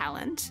for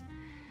talent?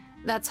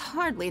 That's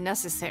hardly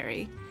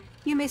necessary.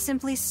 You may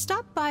simply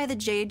stop by the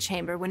Jade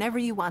Chamber whenever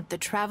you want the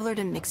Traveler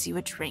to mix you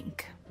a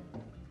drink.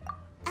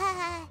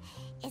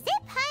 Is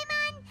it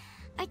Paimon?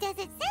 Or does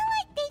it sound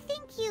like they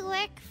think you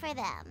work for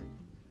them?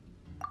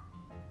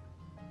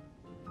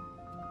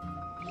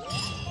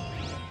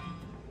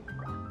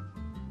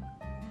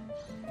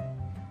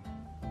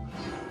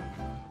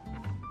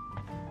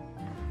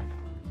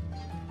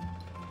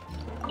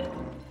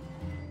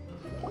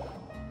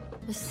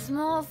 A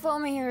small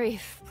foamy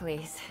reef,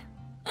 please.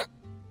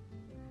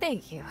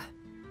 Thank you.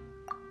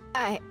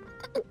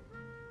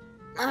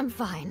 I'm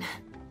fine.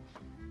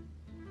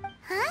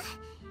 Huh?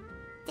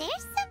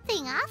 There's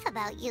something off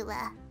about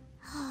Eula.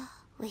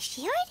 Was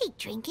she already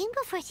drinking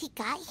before she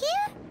got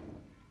here?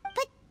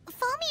 But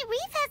foamy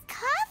reef has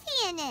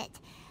coffee in it.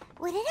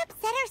 Would it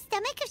upset her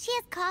stomach if she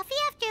has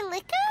coffee after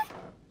liquor?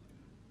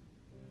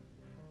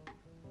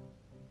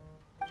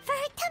 For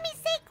her tummy's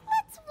sake,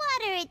 let's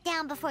water it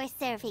down before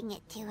serving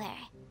it to her.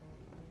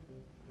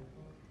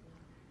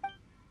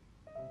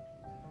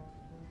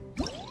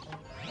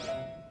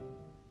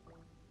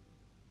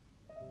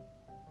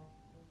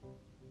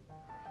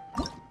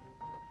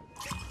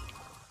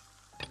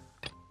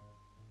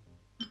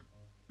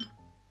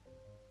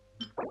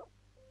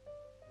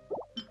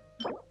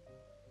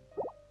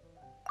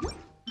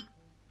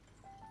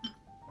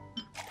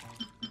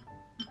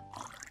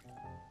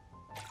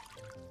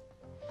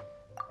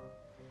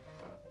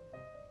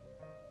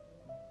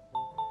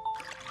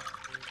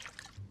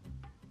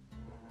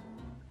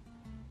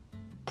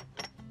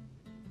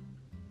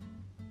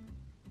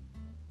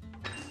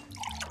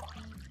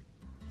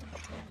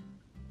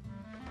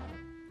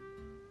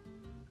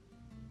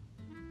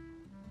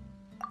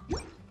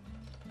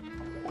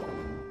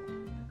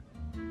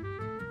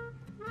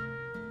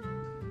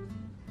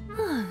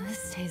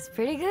 This tastes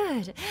pretty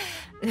good.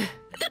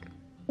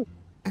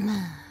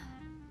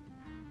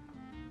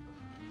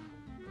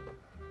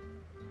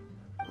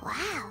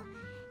 Wow,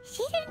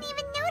 she didn't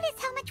even notice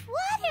how much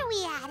water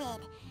we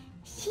added.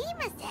 She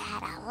must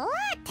have had a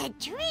lot to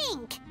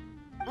drink.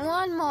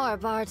 One more,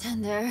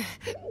 bartender.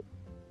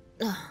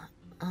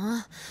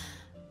 Oh,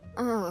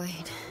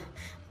 wait.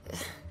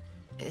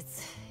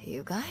 It's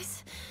you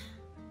guys?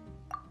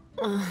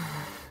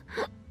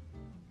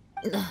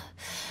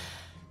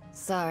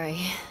 Sorry.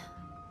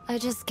 I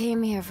just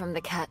came here from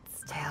the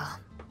cat's tail.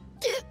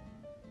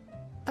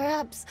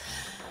 Perhaps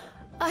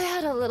I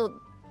had a little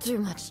too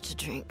much to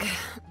drink.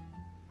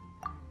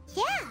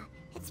 Yeah,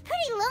 it's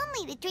pretty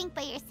lonely to drink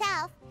by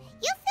yourself.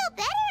 You'll feel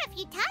better if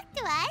you talk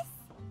to us.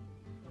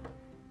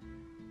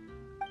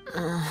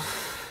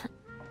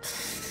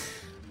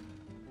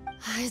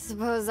 I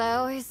suppose I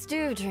always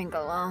do drink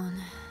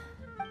alone.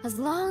 As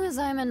long as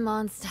I'm in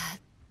Mondstadt,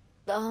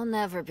 I'll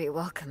never be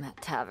welcome at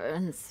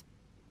taverns.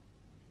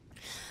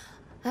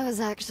 I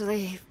was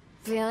actually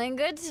feeling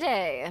good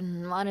today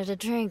and wanted a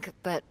drink,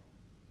 but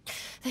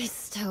they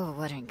still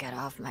wouldn't get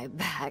off my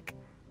back.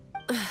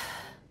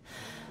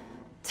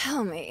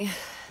 Tell me,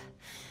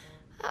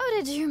 how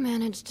did you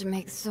manage to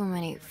make so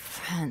many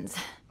friends?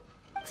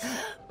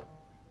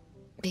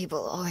 People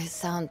always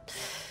sound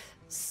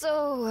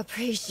so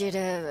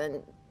appreciative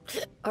and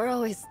are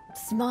always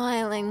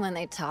smiling when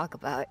they talk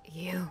about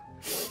you.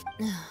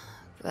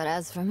 But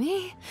as for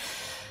me,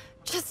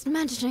 just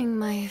mentioning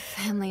my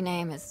family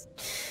name is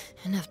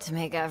enough to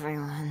make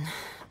everyone...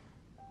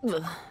 You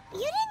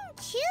didn't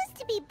choose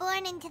to be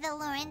born into the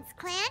Lawrence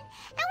clan,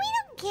 and we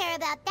don't care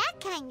about that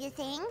kind of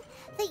thing.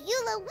 The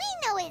Eula we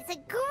know is a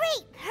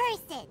great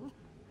person.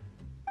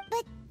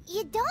 But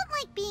you don't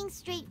like being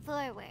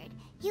straightforward.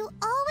 You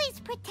always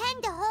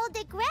pretend to hold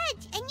a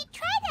grudge, and you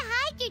try to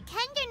hide your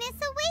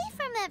tenderness away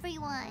from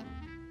everyone.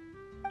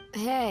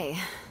 Hey,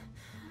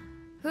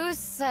 who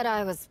said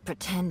I was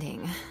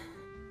pretending?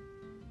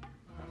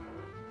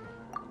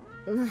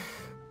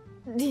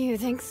 Do you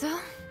think so?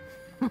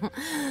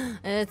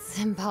 It's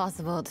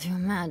impossible to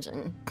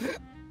imagine.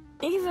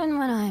 Even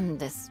when I'm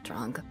this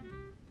drunk.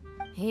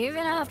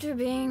 Even after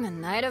being a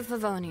Knight of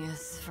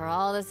Favonius for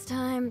all this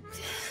time,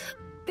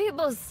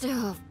 people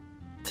still...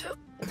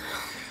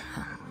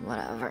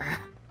 Whatever.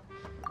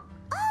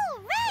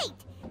 Oh, right!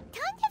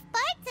 Tonja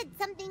Bart said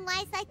something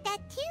wise like that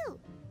too.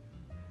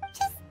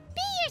 Just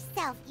be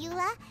yourself,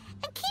 Eula,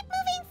 and keep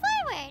moving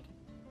forward.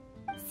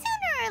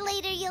 Sooner or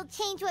later, you'll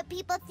change what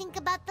people think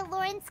about the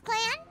Lawrence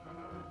clan.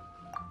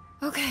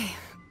 Okay,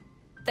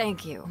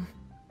 thank you.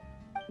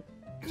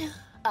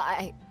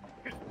 I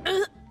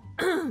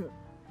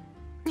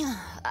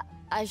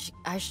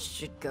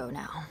should go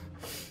now.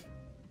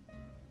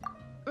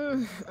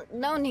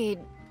 No need.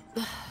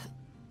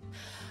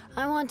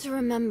 I want to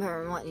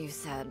remember what you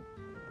said.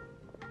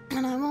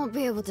 And I won't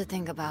be able to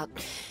think about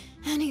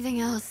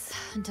anything else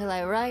until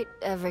I write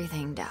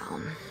everything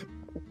down.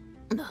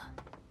 Eula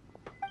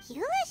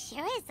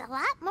sure is a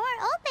lot more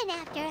open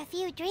after a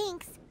few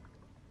drinks.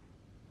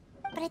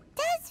 But it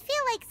does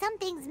feel like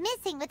something's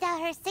missing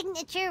without her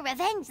signature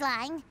revenge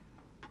line.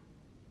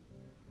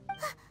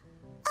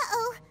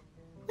 Uh-oh.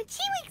 When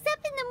she wakes up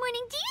in the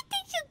morning, do you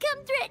think she'll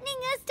come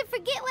threatening us to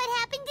forget what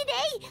happened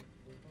today?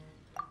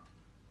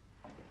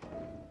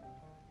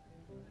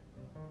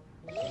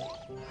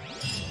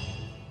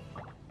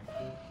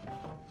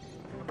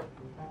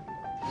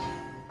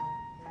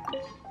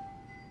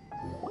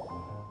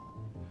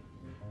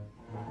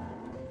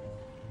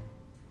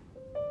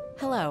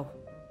 Hello.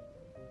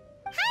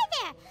 Hi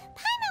there!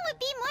 Paimon would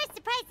be more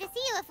surprised to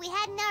see you if we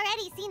hadn't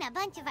already seen a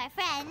bunch of our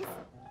friends.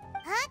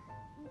 Huh?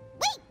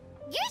 Wait!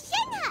 You're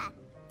Shinha!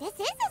 This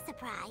is a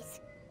surprise.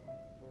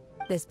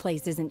 This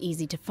place isn't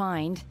easy to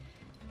find.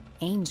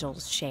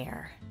 Angel's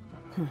Share.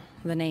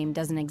 The name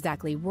doesn't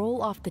exactly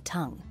roll off the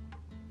tongue.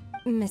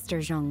 Mr.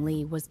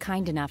 Zhongli was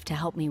kind enough to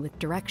help me with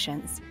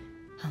directions.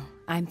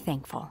 I'm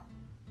thankful.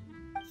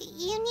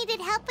 You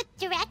needed help with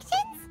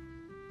directions?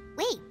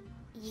 Wait,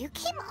 you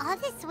came all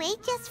this way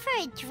just for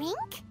a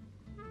drink?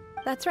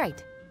 That's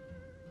right.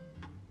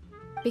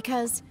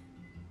 Because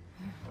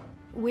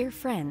we're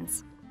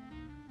friends.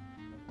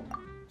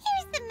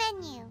 Here's the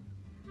menu.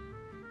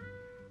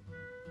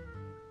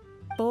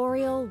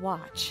 Boreal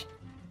Watch.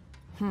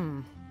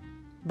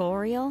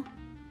 Boreal?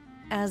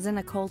 As in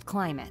a cold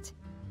climate.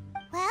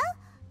 Well,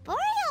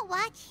 Boreal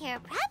Watch here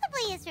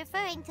probably is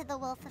referring to the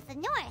Wolf of the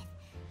North.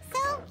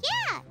 So,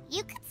 yeah,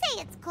 you could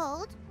say it's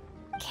cold.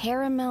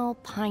 Caramel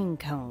pine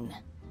cone.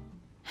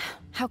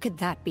 How could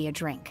that be a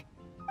drink?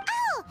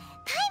 Oh,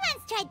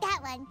 Paimon's tried that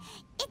one.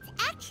 It's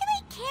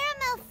actually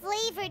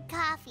caramel-flavored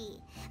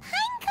coffee.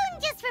 Pine cone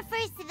just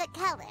refers to the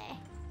color.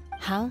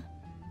 Huh?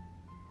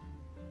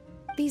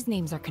 These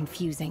names are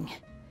confusing.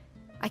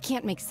 I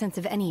can't make sense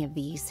of any of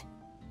these.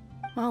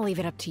 I'll leave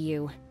it up to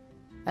you.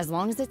 As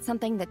long as it's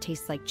something that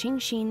tastes like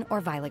Genshin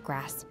or violet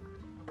grass.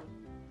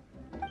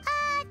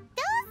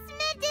 Those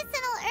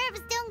medicinal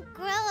herbs don't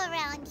grow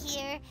around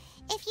here.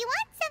 If you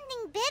want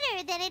something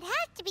bitter, then it'd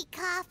have to be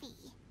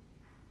coffee.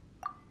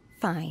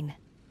 Fine.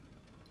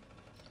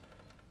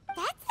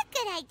 That's a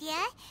good idea.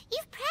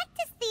 You've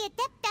practiced the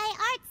Adepti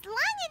arts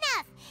long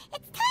enough.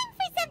 It's time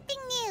for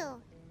something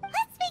new.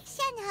 Let's make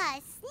Shenhe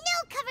a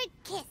snow-covered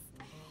kiss.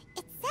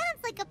 It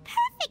sounds like a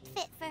perfect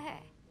fit for her.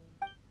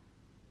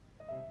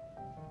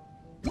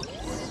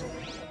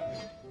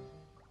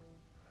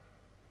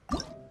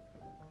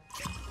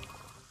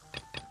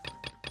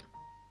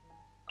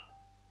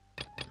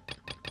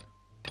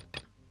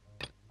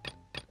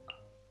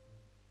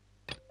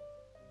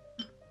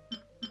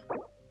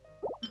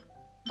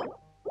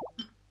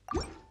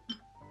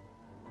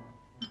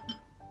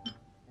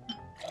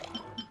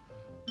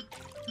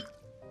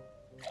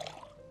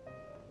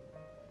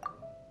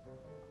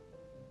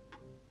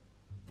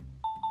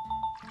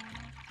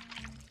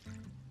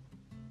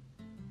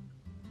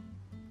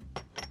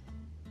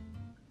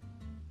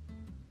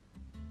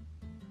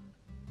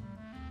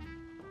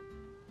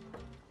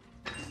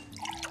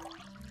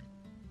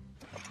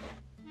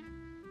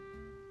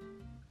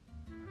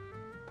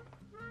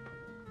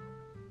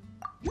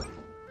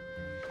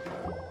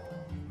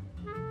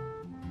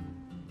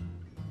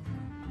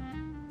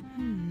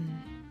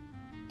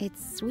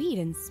 It's sweet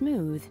and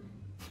smooth.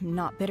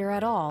 Not bitter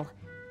at all.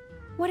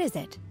 What is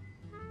it?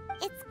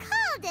 It's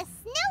called a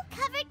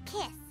snow-covered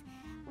kiss.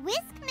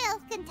 Whisk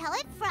milk until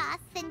it froths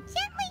and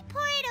gently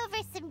pour it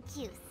over some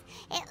juice.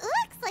 It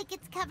looks like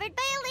it's covered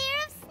by a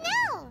layer of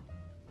snow.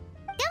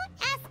 Don't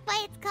ask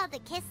why it's called a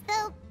kiss,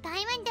 though.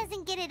 Paimon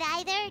doesn't get it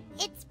either.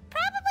 It's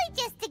probably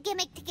just a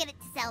gimmick to get it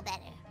to sell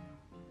better.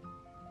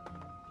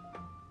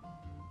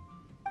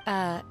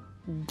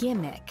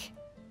 Gimmick.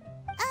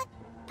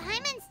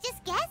 Paimon's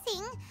just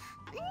guessing.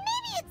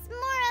 Maybe it's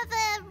more of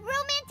a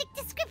romantic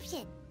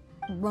description.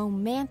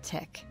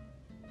 Romantic.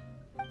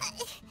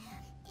 It's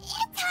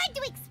hard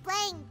to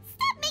explain.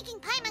 Stop making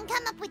Paimon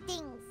come up with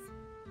things.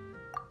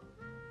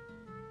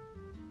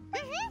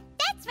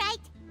 That's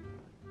right.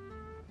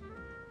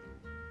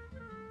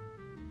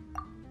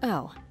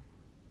 Oh.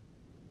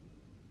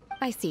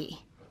 I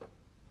see.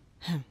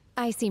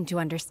 I seem to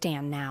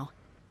understand now.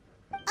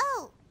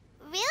 Oh,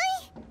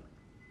 really?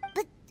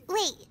 But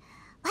wait,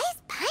 why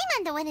is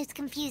Paimon the one who's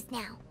confused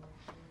now?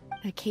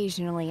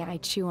 Occasionally I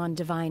chew on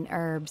divine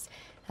herbs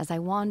as I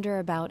wander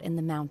about in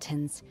the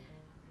mountains.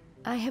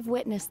 I have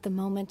witnessed the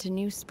moment a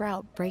new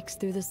sprout breaks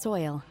through the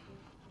soil.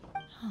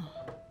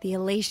 The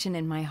elation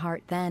in my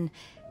heart then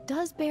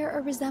does bear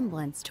a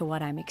resemblance to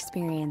what I'm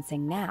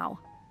experiencing now.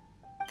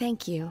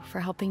 Thank you for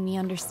helping me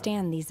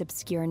understand these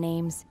obscure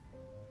names.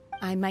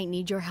 I might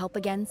need your help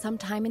again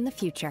sometime in the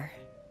future.